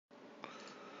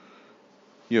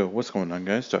Yo, what's going on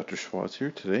guys? Dr. Schwartz here.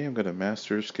 Today I'm going to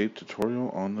master escape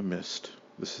tutorial on the Mist.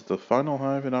 This is the final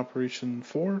hive in Operation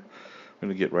 4. I'm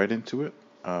going to get right into it.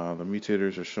 The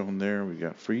mutators are shown there. We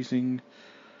got freezing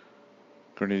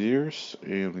grenadiers,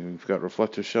 and we've got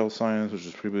reflective shell scions, which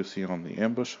is previously on the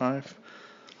ambush hive.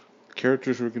 The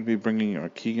characters we're going to be bringing are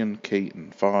Keegan, Kate,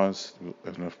 and Foz.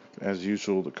 And as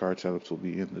usual, the card setups will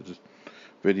be in the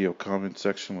video comment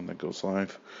section when that goes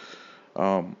live.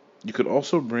 You could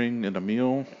also bring in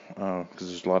Emil, because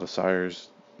there's a lot of sires.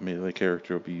 Melee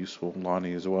character will be useful.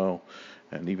 Lonnie as well,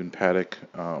 and even Paddock.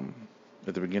 At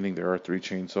the beginning, there are 3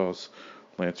 chainsaws,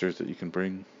 lancers that you can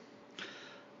bring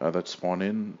that spawn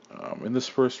in. In this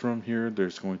first room here,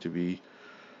 there's going to be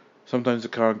sometimes a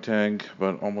cog tag,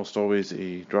 but almost always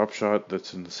a drop shot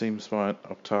that's in the same spot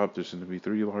up top. There's going to be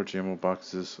 3 large ammo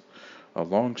boxes, a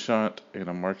long shot, and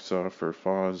a mark saw for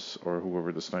Foz or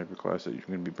whoever the sniper class that you're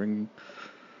going to be bringing.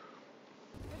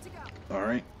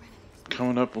 Alright,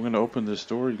 coming up, we're going to open this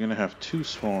door. You're going to have 2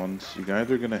 spawns. You're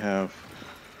either going to have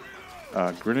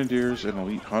Grenadiers and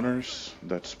Elite Hunters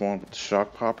that spawn with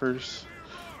shock poppers,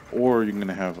 or you're going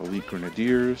to have Elite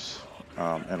Grenadiers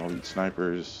and Elite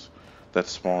Snipers that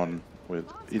spawn with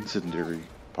incendiary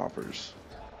poppers.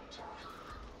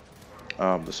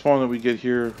 The spawn that we get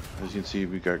here, as you can see,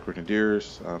 we got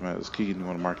Grenadiers. As Keegan, you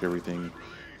want to mark everything.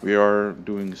 We are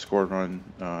doing a score run.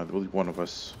 I believe one of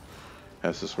us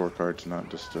has the scorecards,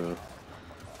 not just to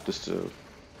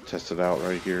test it out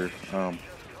right here. I'm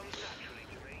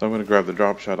going to grab the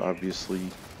drop shot, obviously.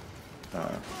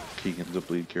 Keegan's a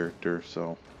bleed character,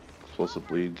 so explosive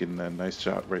bleed, getting that nice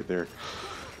shot right there.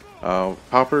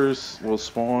 Poppers will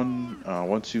spawn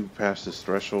once you pass this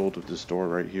threshold of this door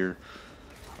right here.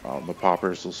 The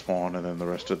poppers will spawn, and then the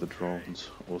rest of the drones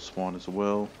will spawn as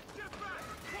well.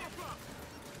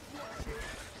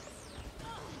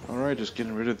 Alright, just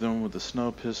getting rid of them with the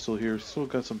snub pistol here. Still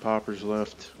got some poppers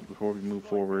left before we move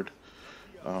forward.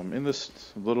 In this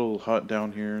little hut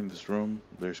down here in this room,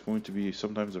 there's going to be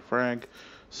sometimes a frag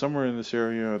somewhere in this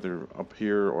area, either up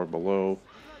here or below.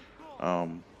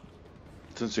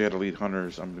 Since we had Elite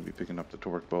Hunters, I'm going to be picking up the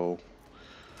torque bow.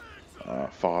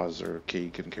 Foz or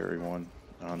Kate can carry one.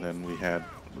 And then we had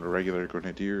a regular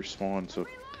Grenadier spawn, so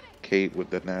Kate with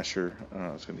the Nasher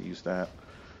is going to use that.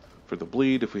 For the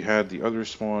bleed, if we had the other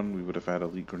spawn, we would have had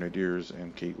Elite Grenadiers,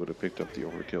 and Kate would have picked up the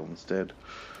overkill instead.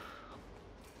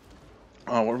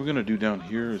 What we're going to do down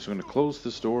here is we're going to close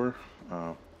this door,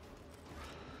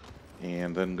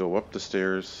 and then go up the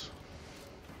stairs,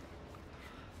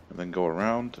 and then go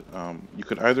around. You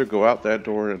could either go out that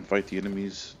door and fight the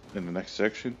enemies in the next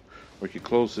section, or you could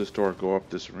close this door, go up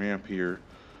this ramp here,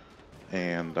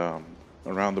 and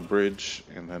around the bridge,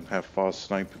 and then have Foz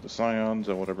snipe the Scions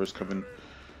or whatever's coming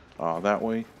that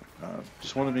way.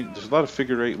 Just want to make, there's a lot of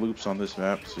figure 8 loops on this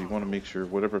map, so you want to make sure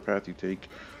whatever path you take,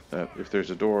 that if there's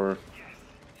a door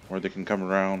where they can come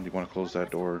around, you want to close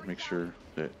that door, make sure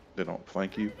that they don't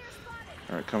flank you.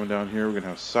 Alright, coming down here, we're going to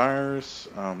have Sires,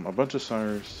 a bunch of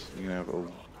Sires. You're going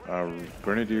to have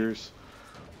Grenadiers.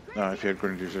 If you had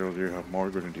Grenadiers earlier, you have more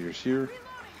Grenadiers here.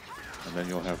 And then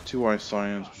you'll have 2 Ice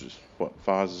Scions, which is what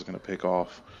Foz is going to pick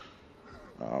off.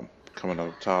 Coming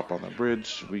up top on the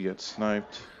bridge, we get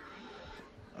sniped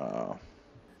from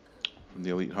the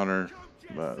Elite Hunter,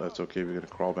 but that's okay, we're going to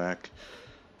crawl back.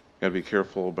 Gotta be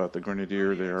careful about the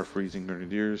Grenadier, they are freezing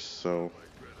Grenadiers, so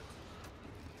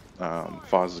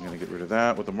Foz is going to get rid of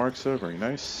that with the Marksa, very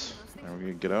nice. And we're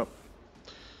going to get up.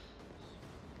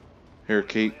 Here,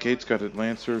 Kate's got a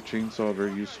Lancer, Chainsaw,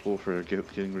 very useful for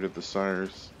getting rid of the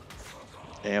Sires,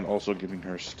 and also giving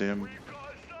her Stim.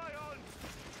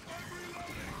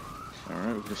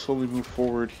 Alright, we can slowly move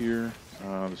forward here.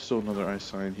 There's still another Ice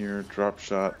Sign here. Drop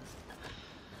shot.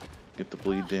 Get the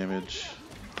bleed damage.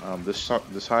 This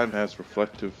hive has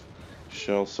reflective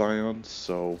shell scions,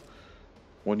 so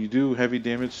when you do heavy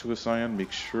damage to a scion,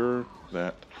 make sure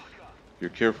that you're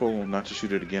careful not to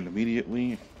shoot it again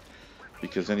immediately,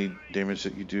 because any damage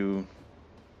that you do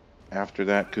after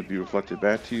that could be reflected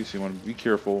back to you, so you want to be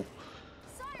careful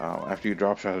after you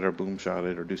drop shot it or boom shot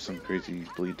it or do some crazy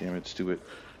bleed damage to it,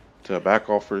 to back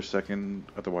off for a second.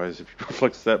 Otherwise, if it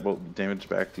reflects that damage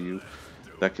back to you,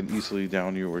 that can easily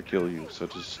down you or kill you, so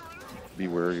just be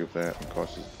wary of that and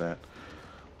cautious of that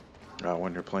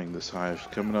when you're playing this hive.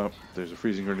 Coming up, there's a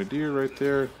freezing Grenadier right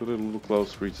there. Put it a little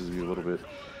close, freezes me a little bit.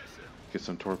 Get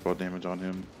some torque bow damage on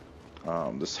him.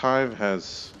 This hive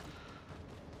has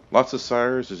lots of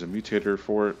Sires. There's a mutator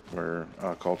for it where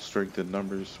called Strength in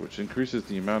Numbers, which increases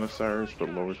the amount of Sires but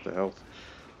lowers the health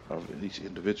of each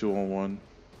individual one.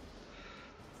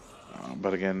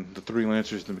 But again, the 3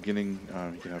 Lancers in the beginning,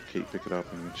 you can have Kate pick it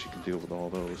up and she can deal with all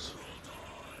those.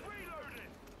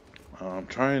 I'm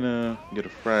trying to get a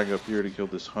frag up here to kill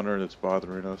this hunter that's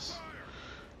bothering us.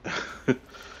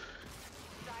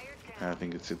 I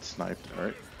think it's sniped.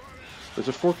 Alright. There's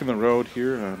a fork in the road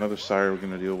here. Another sire we're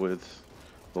going to deal with.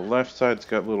 The left side's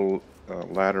got little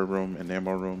ladder room and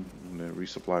ammo room. I'm going to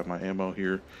resupply my ammo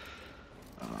here.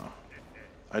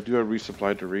 I do have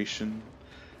resupply duration.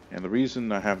 And the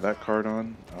reason I have that card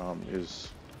on is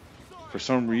for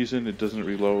some reason it doesn't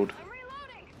reload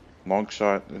long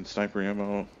shot and sniper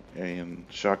ammo and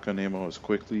shotgun ammo as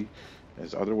quickly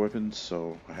as other weapons,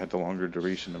 so I had the longer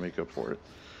duration to make up for it.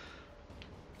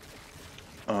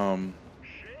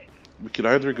 We could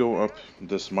either go up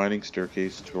this mining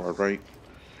staircase to our right,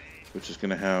 which is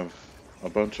going to have a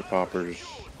bunch of poppers,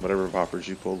 whatever poppers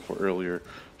you pulled for earlier,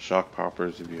 shock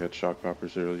poppers if you had shock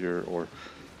poppers earlier, or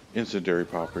incendiary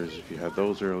poppers if you had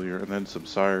those earlier, and then some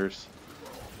sires.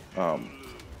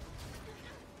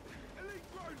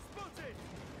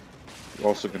 You're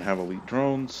also going to have elite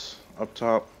drones up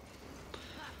top.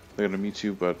 They're going to meet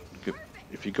you, but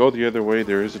if you go the other way,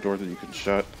 there is a door that you can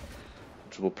shut,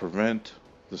 which will prevent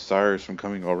the sires from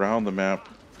coming around the map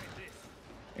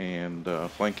and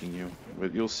flanking you.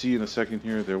 But you'll see in a second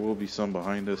here, there will be some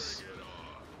behind us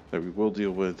that we will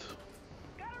deal with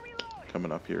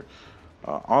coming up here.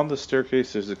 On the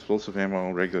staircase, there's explosive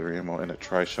ammo, regular ammo, and a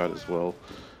tri-shot as well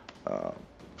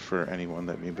for anyone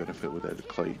that may benefit with that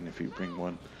Clayton if you bring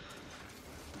one.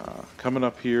 Coming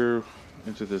up here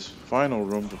into this final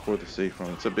room before the safe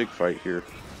room, it's a big fight here.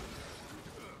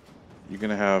 You're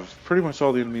going to have pretty much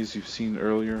all the enemies you've seen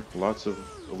earlier, lots of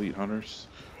elite hunters.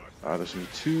 There's going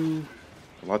to be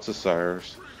lots of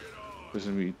sires. There's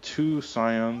going to be 2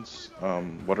 scions,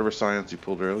 whatever scions you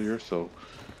pulled earlier. So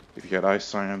if you had ice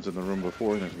scions in the room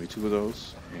before, there's going to be 2 of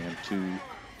those, and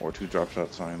 2 drop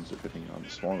shot scions depending on the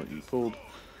spawn that you pulled.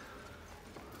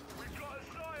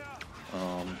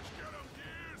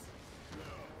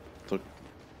 Look,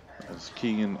 as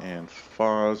Keegan and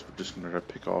Foz, we're just going to try to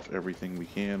pick off everything we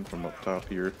can from up top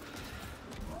here.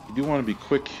 You do want to be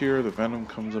quick here. The venom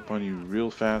comes up on you real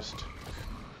fast,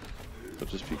 but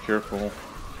just be careful.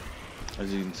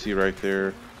 As you can see right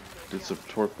there, did some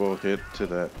torque bow hit to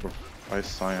that ice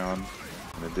scion,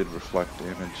 and it did reflect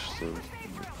damage, so you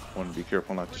want to be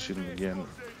careful not to shoot him again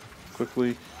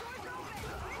quickly.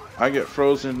 I get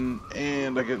frozen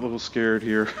and I get a little scared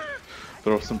here.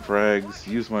 Throw some frags,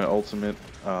 use my ultimate,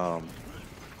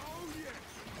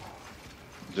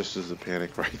 just as a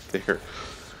panic right there.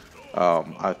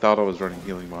 I thought I was running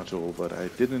healing module, but I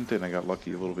didn't, and I got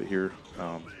lucky a little bit here.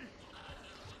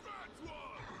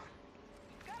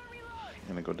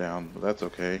 Gonna go down, but that's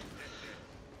okay.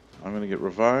 I'm gonna get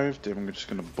revived, and I'm just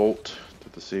gonna bolt to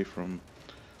the safe room.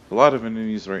 A lot of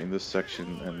enemies right in this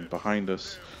section, and behind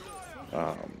us,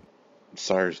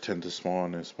 sires tend to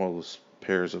spawn as well as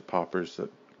pairs of poppers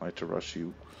that like to rush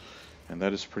you. And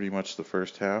that is pretty much the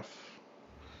first half.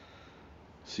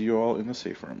 See you all in the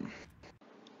safe room.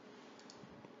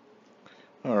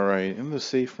 Alright, in the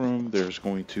safe room there's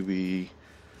going to be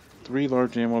 3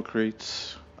 large ammo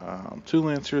crates, 2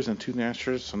 Lancers and 2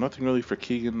 Nashers, so nothing really for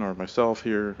Keegan or myself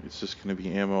here. It's just going to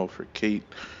be ammo for Kate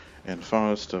and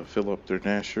Foz to fill up their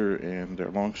Nasher and their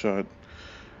Longshot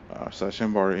slash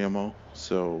M-bar ammo.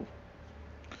 So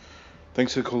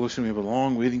thanks to the Coalition, we have a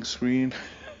long waiting screen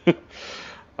in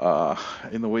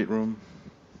the weight room,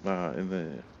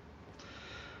 in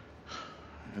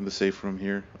the safe room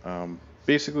here.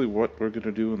 Basically what we're going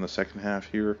to do in the second half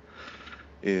here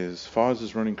is Foz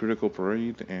is running Critical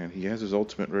Parade and he has his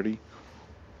ultimate ready.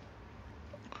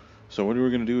 So what we're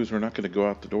going to do is we're not going to go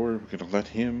out the door. We're going to let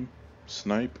him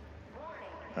snipe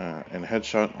and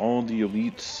headshot all the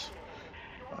elites,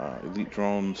 elite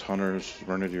drones, hunters,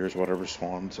 renadiers, whatever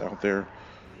spawns out there.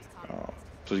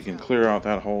 So you can clear out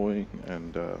that hallway,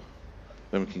 and then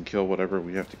we can kill whatever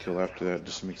we have to kill after that.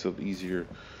 Just makes it easier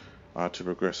to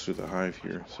progress through the hive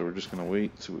here. So we're just going to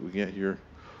wait, see what we get here.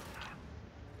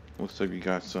 Looks like we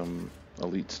got some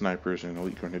elite snipers and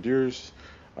elite grenadiers.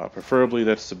 Preferably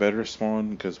that's the better spawn,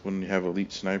 because when you have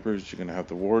elite snipers, you're going to have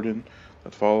the warden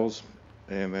that follows,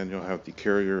 and then you'll have the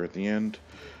carrier at the end.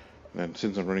 And then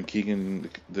since I'm running Keegan,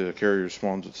 the carrier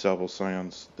spawns with salvo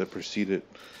scions that precede it.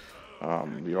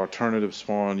 The alternative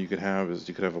spawn you could have is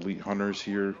you could have elite hunters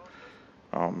here.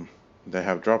 They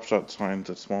have drop shot scions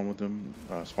that spawn with them,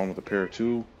 spawn with a pair of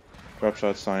 2 drop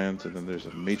shot scions, and then there's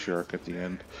a matriarch at the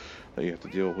end that you have to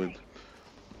deal with.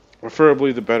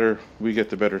 Preferably the better, we get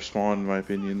the better spawn in my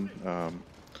opinion.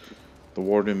 The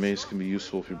warden mace can be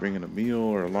useful if you bring in a meal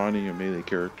or a Lonnie, a melee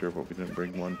character, but we didn't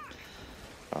bring one.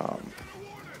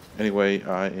 Anyway,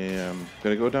 I am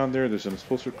going to go down there. There's an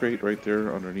explosive crate right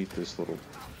there underneath this little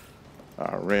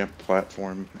ramp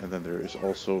platform, and then there is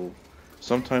also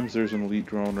Sometimes there's an elite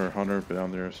drone or a hunter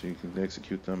down there so you can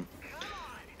execute them.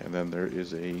 And then there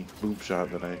is a boom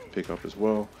shot that I pick up as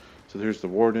well. So there's the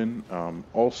warden.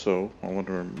 Also, I want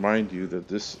to remind you that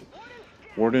this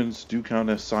wardens do count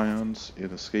as scions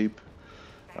in escape.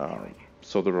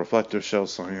 So the reflective shell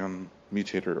scion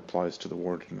mutator applies to the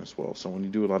warden as well. So when you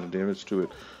do a lot of damage to it,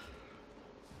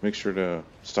 make sure to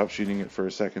stop shooting it for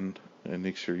a second and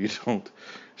make sure you don't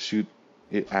shoot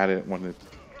it at it when its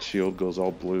shield goes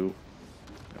all blue.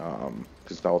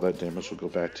 Because all that damage will go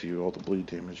back to you. All the bleed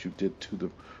damage you did to the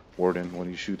warden when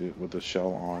you shoot it with the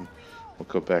shell on will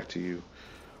go back to you.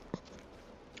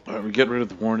 Alright, we get rid of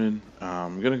the warden.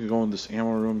 I'm gonna go in this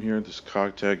ammo room here, this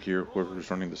cog tag here, whoever's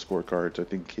running the scorecards. I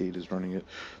think Kate is running it.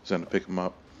 He's gonna pick them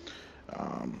up.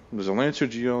 There's a Lancer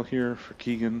GL here for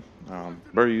Keegan.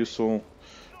 Very useful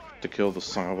to kill the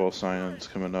salvo scions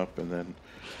coming up, and then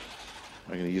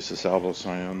I'm gonna use the salvo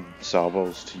scion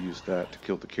salvos to use that to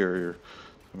kill the carrier.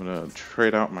 I'm going to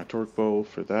trade out my torque bow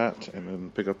for that and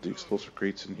then pick up the explosive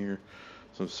crates in here.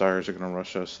 Some sires are going to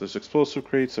rush us. There's explosive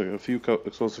crates, a few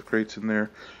explosive crates in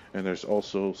there, and there's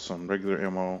also some regular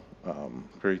ammo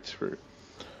crates for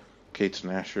Kate's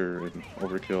Nasher and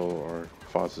Overkill or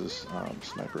Foz's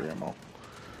sniper ammo.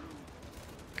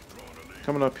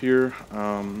 Coming up here,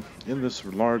 in this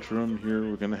large room here,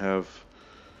 we're going to have,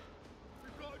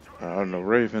 I don't know,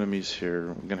 array of enemies here.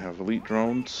 We're going to have elite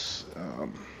drones.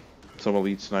 Some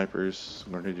elite snipers,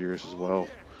 grenadiers as well.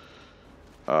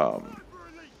 And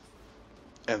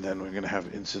then we're going to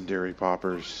have incendiary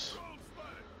poppers,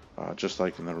 just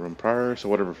like in the room prior. So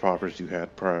whatever poppers you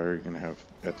had prior, you're going to have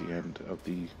at the end of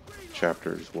the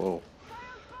chapter as well.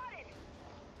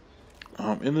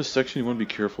 In this section, you want to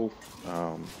be careful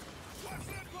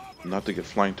not to get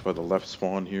flanked by the left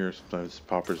spawn here. Sometimes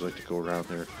poppers like to go around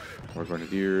there, or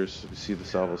grenadiers. If you see the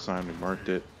salvo sign, we marked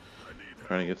it.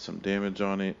 Trying to get some damage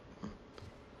on it.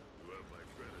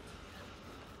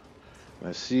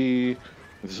 I see,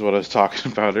 this is what I was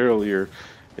talking about earlier,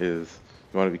 is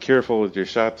you want to be careful with your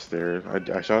shots there.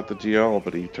 I shot the GL,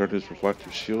 but he turned his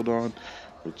reflective shield on,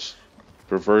 which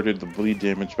reverted the bleed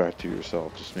damage back to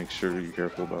yourself. Just make sure you're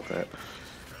careful about that.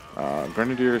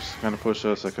 Grenadiers kind of push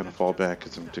us. I kind of fall back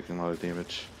because I'm taking a lot of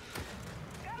damage.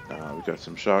 We got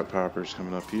some shock poppers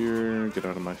coming up here. Get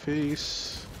out of my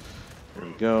face. There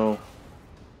we go.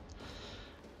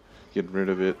 Getting rid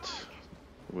of it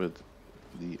with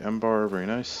the M-bar, very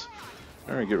nice.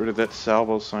 Alright, get rid of that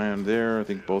salvo scion there. I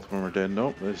think both of them are dead.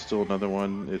 Nope, there's still another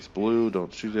one. It's blue,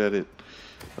 don't shoot at it.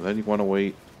 And then you want to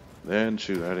wait, then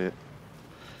shoot at it.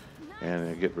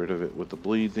 And get rid of it with the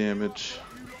bleed damage.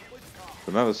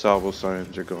 So now the salvo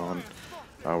scions are gone.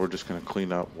 We're just going to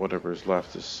clean up whatever is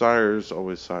left. The sires,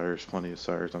 always sires, plenty of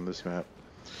sires on this map.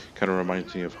 Kind of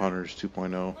reminds me of Hunters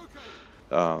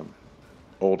 2.0.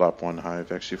 Old Op 1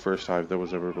 Hive, actually first Hive that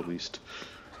was ever released.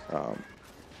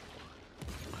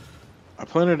 I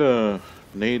planted a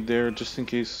nade there just in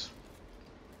case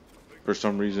for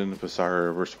some reason if a sire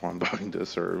ever spawned behind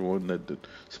us or one that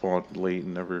spawned late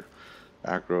and never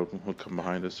aggro would come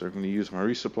behind us. So I'm going to use my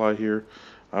resupply here.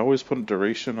 I always put a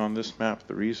duration on this map.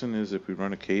 The reason is if we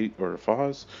run a Kate or a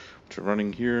Foz, which we're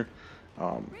running here,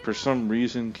 for some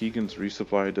reason Keegan's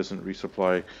resupply doesn't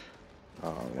resupply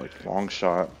like long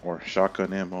shot or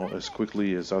shotgun ammo as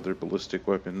quickly as other ballistic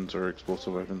weapons or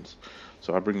explosive weapons.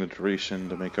 So I bring the duration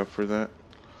to make up for that.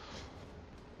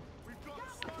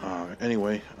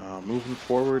 Anyway, moving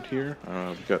forward here,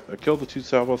 I killed the 2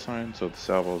 salvo signs, so the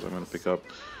salvos I'm going to pick up.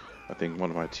 I think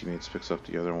one of my teammates picks up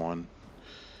the other one.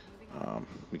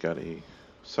 We got a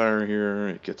sire here,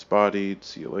 it gets bodied,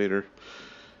 see you later.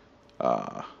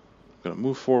 I'm going to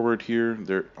move forward here.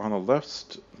 There on the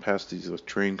left, past these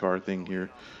train car thing here,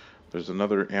 there's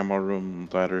another ammo room,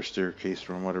 ladder, staircase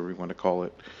room, whatever you want to call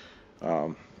it.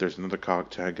 There's another cog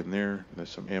tag in there. There's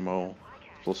some ammo,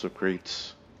 explosive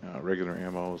crates, regular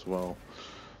ammo as well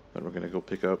that we're going to go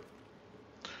pick up.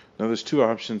 Now there's 2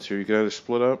 options here. You can either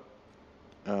split up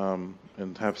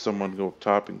and have someone go up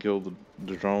top and kill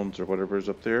the drones or whatever is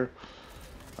up there,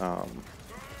 or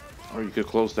you could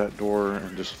close that door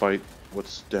and just fight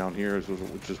what's down here,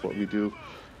 which is what we do.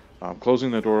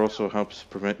 Closing the door also helps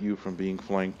prevent you from being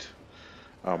flanked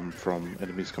from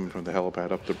enemies coming from the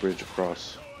helipad up the bridge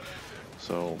across.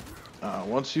 So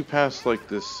once you pass like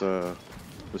this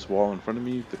this wall in front of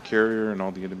me, the carrier and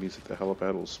all the enemies at the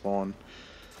helipad will spawn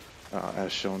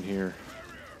as shown here.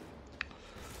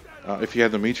 If you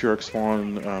had the matriarch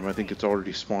spawn, I think it's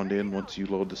already spawned in once you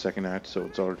load the second act, so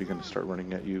it's already going to start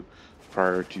running at you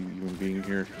prior to you even being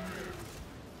here.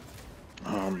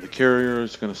 The carrier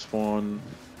is going to spawn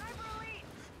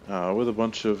with a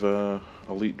bunch of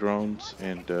elite drones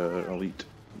and elite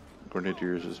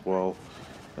grenadiers as well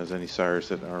as any sires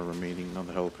that are remaining on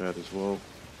the helipad as well.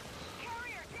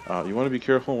 You want to be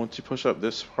careful once you push up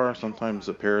this far. Sometimes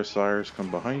the pair of sires come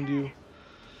behind you,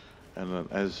 and then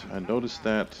as I noticed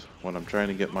that when I'm trying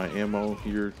to get my ammo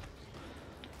here.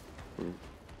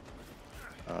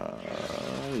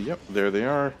 Yep, there they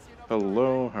are.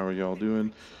 Hello, how are y'all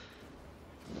doing?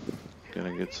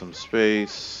 Gonna get some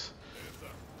space.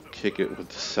 Kick it with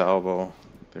the salvo.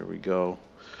 There we go.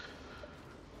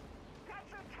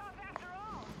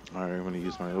 Alright, I'm gonna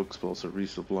use my explosive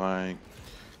resupply.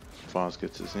 Foz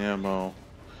gets his ammo.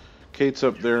 Kate's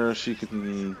up there. She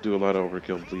can do a lot of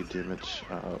overkill bleed damage.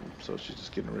 So she's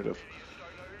just getting rid of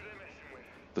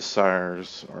the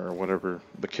sires or whatever,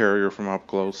 the carrier from up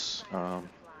close, and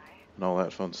all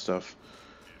that fun stuff.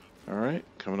 Alright,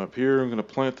 coming up here, I'm going to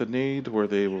plant the nade where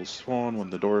they will spawn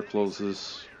when the door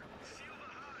closes.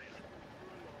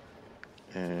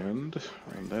 And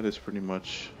that is pretty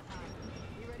much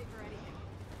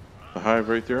the hive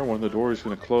right there. When the door is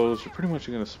going to close, you're pretty much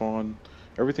going to spawn.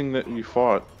 Everything that you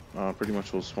fought pretty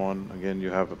much will spawn. Again, you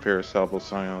have a pair of salvo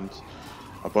scions,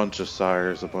 a bunch of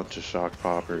sires, a bunch of shock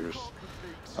poppers,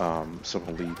 some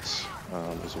elites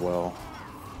as well.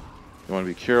 You want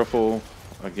to be careful.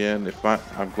 Again,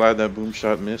 I'm glad that boom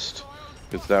shot missed,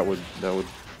 because that would be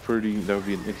an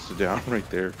insta down right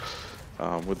there.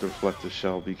 With the reflective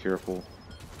shell, be careful.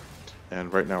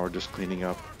 And right now we're just cleaning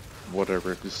up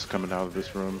whatever is coming out of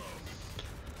this room.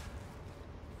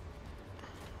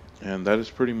 And that is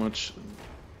pretty much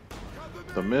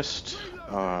the mist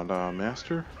on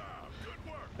master.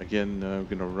 Again, I'm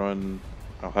gonna run.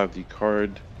 I'll have the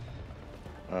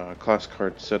class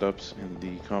card setups in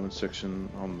the comment section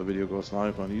on the video goes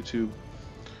live on YouTube.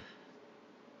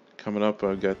 Coming up,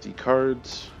 I've got the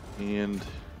cards and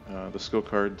the skill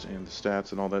cards and the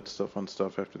stats and all that stuff, fun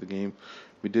stuff after the game.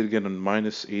 We did get a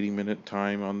minus 80-minute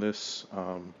time on this,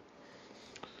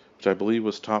 which I believe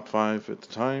was top 5 at the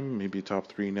time, maybe top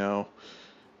 3 now.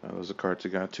 Those are cards that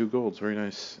got 2 golds, very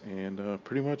nice. And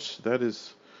pretty much that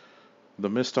is the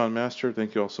mist on master.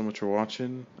 Thank you all so much for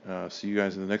watching. See you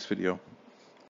guys in the next video.